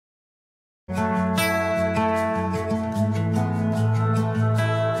Hello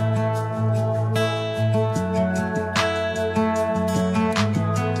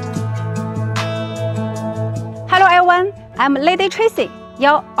everyone, I'm Lady Tracy,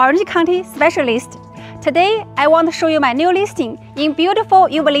 your Orange County specialist. Today, I want to show you my new listing in beautiful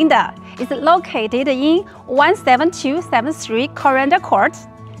Yorba. It's located in 17273 Coriander Court.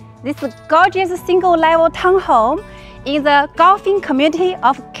 This gorgeous single-level townhome in the golfing community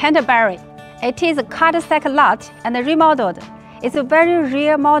of Canterbury. It is a cul-de-sac lot and remodeled. It's a very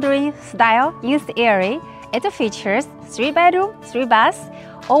real modern style in this area. It features 3 bedrooms, 3 baths,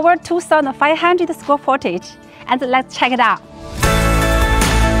 over 2,500 square footage. And let's check it out.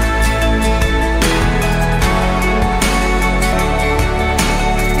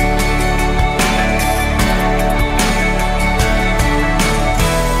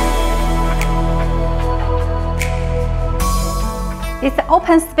 It's an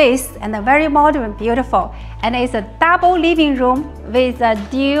open space and very modern and beautiful. And it's a double living room with a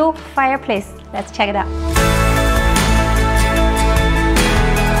dual fireplace. Let's check it out.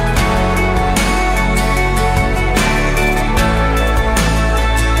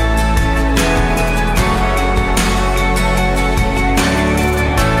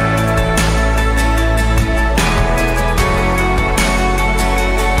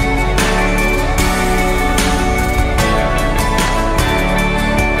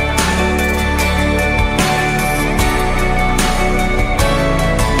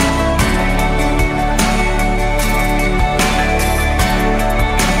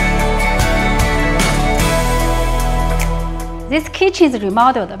 This kitchen is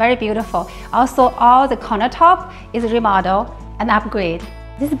remodeled, very beautiful. Also, all the countertop is remodeled and upgraded.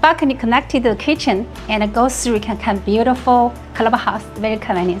 This balcony connected to the kitchen and goes through beautiful clubhouse, very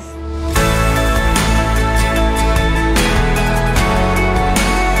convenient.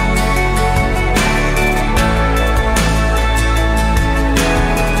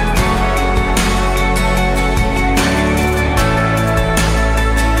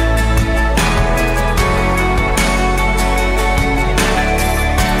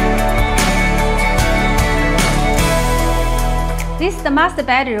 This is the master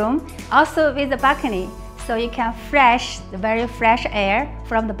bedroom, also with a balcony, so you can very fresh air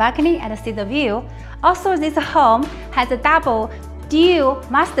from the balcony and see the view. Also, this home has a double dual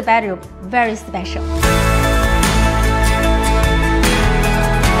master bedroom, very special.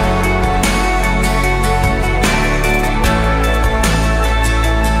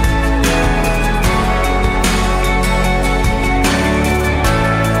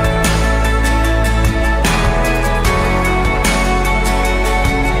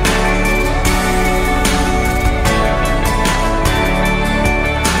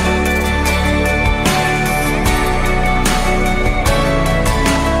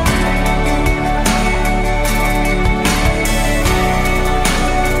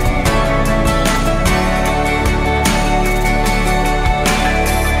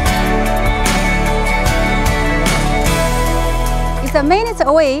 It's a minute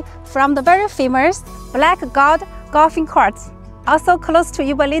away from the very famous Black Gold golfing courts, also close to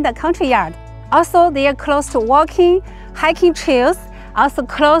Linda country yard. Also, they are close to walking, hiking trails, also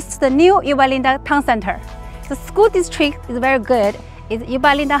close to the new Linda town center. The school district is very good. It's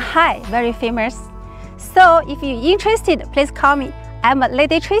Linda High, very famous. So if you're interested, please call me. I'm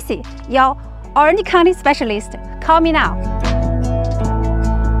Lady Tracy, your Orange County specialist. Call me now.